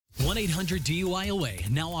1-800-DUIOA,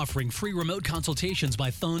 now offering free remote consultations by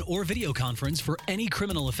phone or video conference for any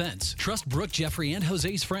criminal offense. Trust Brooke, Jeffrey, and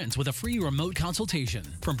Jose's friends with a free remote consultation.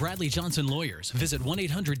 From Bradley Johnson Lawyers, visit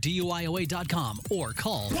 1-800-DUIOA.com or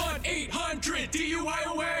call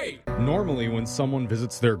 1-800-DUIOA. Normally, when someone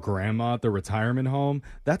visits their grandma at the retirement home,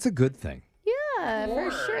 that's a good thing. Yeah,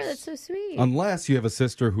 for sure. That's so sweet. Unless you have a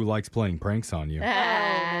sister who likes playing pranks on you.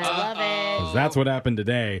 Love it. 'Cause that's what happened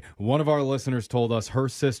today. One of our listeners told us her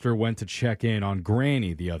sister went to check in on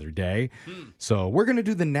Granny the other day. So we're going to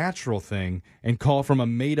do the natural thing and call from a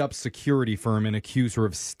made-up security firm and accuse her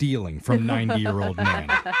of stealing from 90-year-old man.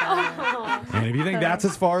 And if you think that's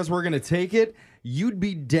as far as we're going to take it, you'd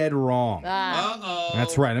be dead wrong.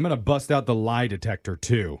 That's right. I'm going to bust out the lie detector,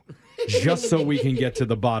 too. Just so we can get to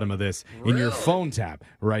the bottom of this in your phone tap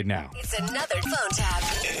right now. It's another phone tap.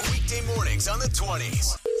 Weekday mornings on the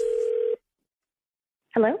 20s.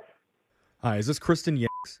 Hello? Hi, is this Kristen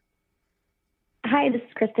Yanks? Hi, this is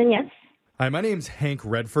Kristen, yes. Hi, my name's Hank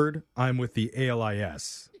Redford. I'm with the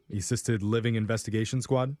ALIS, the Assisted Living Investigation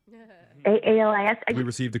Squad. ALIS? We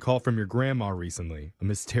received a call from your grandma recently, a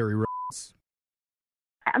Miss Terry Rhodes.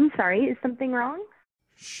 I'm sorry, is something wrong?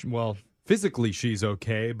 Well, physically she's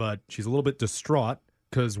okay, but she's a little bit distraught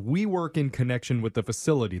because we work in connection with the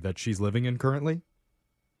facility that she's living in currently.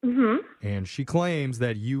 Mm-hmm. And she claims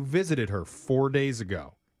that you visited her 4 days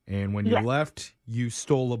ago. And when you left, you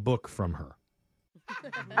stole a book from her.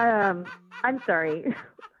 I'm sorry.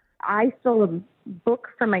 I stole a book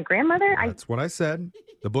from my grandmother? That's what I said.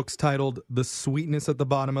 The book's titled The Sweetness at the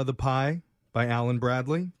Bottom of the Pie by Alan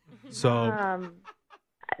Bradley. So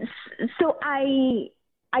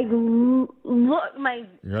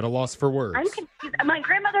you're at a loss for words. I'm confused. My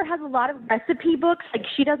grandmother has a lot of recipe books. Like,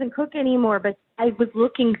 she doesn't cook anymore, but I was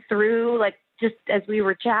looking through, like, just as we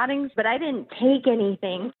were chatting, but I didn't take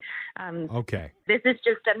anything. Okay. This is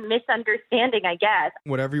just a misunderstanding, I guess.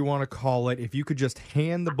 Whatever you want to call it, if you could just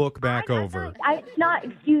hand the book back over. It's not,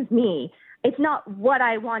 excuse me, it's not what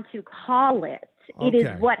I want to call it. It is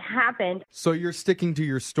what happened. So you're sticking to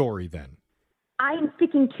your story then? I'm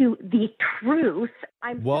sticking to the truth.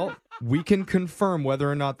 Well, we can confirm whether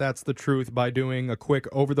or not that's the truth by doing a quick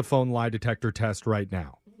over-the-phone lie detector test right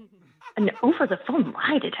now. An over-the-phone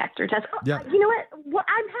lie detector test? Yeah. You know what? Well,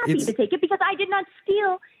 I'm happy to take it because I did not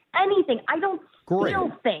steal anything. I don't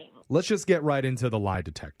steal things. Let's just get right into the lie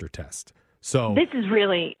detector test. So this is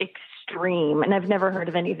really extreme, and I've never heard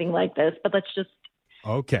of anything like this, but let's just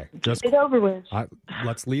get it over with.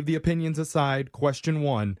 Let's leave the opinions aside. Question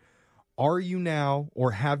 1. Are you now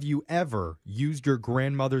or have you ever used your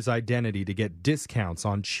grandmother's identity to get discounts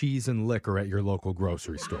on cheese and liquor at your local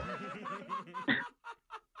grocery store?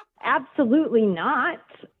 Absolutely not.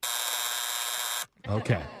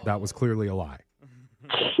 Okay, that was clearly a lie.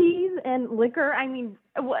 Cheese and liquor? I mean,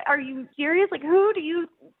 are you serious? Like, who do you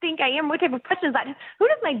think I am? What type of question is that? Who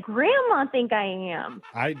does my grandma think I am?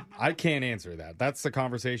 I can't answer that. That's the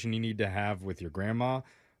conversation you need to have with your grandma.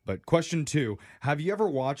 But question 2, have you ever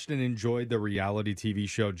watched and enjoyed the reality TV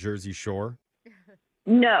show Jersey Shore?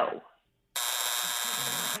 No.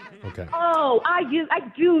 Okay. Oh, I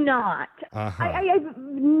do not. I've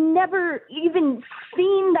never even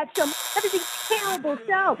seen that show. That is a terrible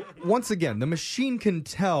show. Once again, the machine can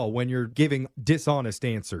tell when you're giving dishonest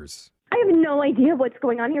answers. I have no idea what's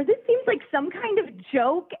going on here. This seems like some kind of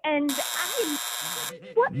joke, and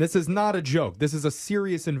what? This is not a joke. This is a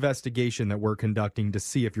serious investigation that we're conducting to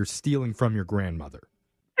see if you're stealing from your grandmother.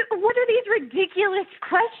 What are these ridiculous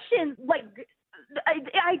questions? Like,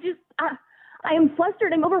 I am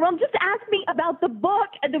flustered. I'm overwhelmed. Just ask me about the book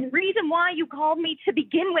and the reason why you called me to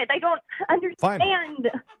begin with. I don't understand. Fine.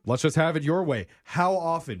 Let's just have it your way. How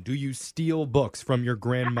often do you steal books from your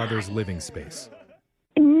grandmother's living space?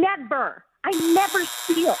 Never. I never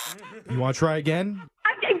steal. You want to try again?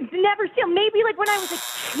 I never steal. Maybe like when I was a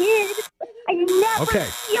kid. I never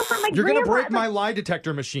steal from my You're going to grandma. break my lie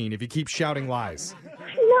detector machine if you keep shouting lies.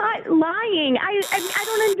 I'm not lying. I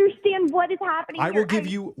don't understand what is happening I here. will give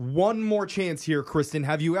you one more chance here, Kristen.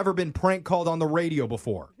 Have you ever been prank called on the radio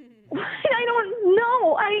before? I don't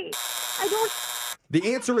know. I don't.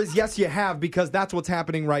 The answer is yes, you have, because that's what's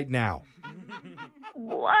happening right now.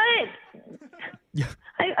 What? Yeah.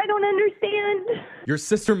 I don't understand. Your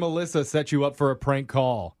sister Melissa set you up for a prank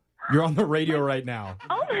call. You're on the radio right now.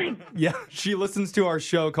 Oh, my. Yeah, she listens to our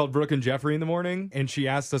show called Brooke and Jeffrey in the morning, and she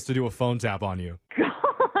asked us to do a phone tap on you.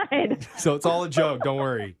 God. So it's all a joke. Don't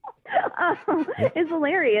worry. It's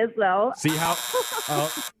hilarious, though. See how...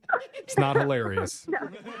 it's not hilarious. No.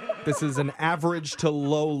 This is an average to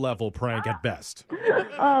low-level prank at best.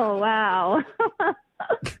 Oh, wow.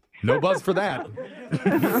 No buzz for that. Wake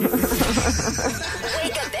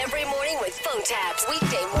up every with phone taps.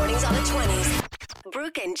 Weekday mornings on the 20s.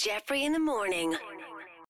 Brooke and Jeffrey in the morning.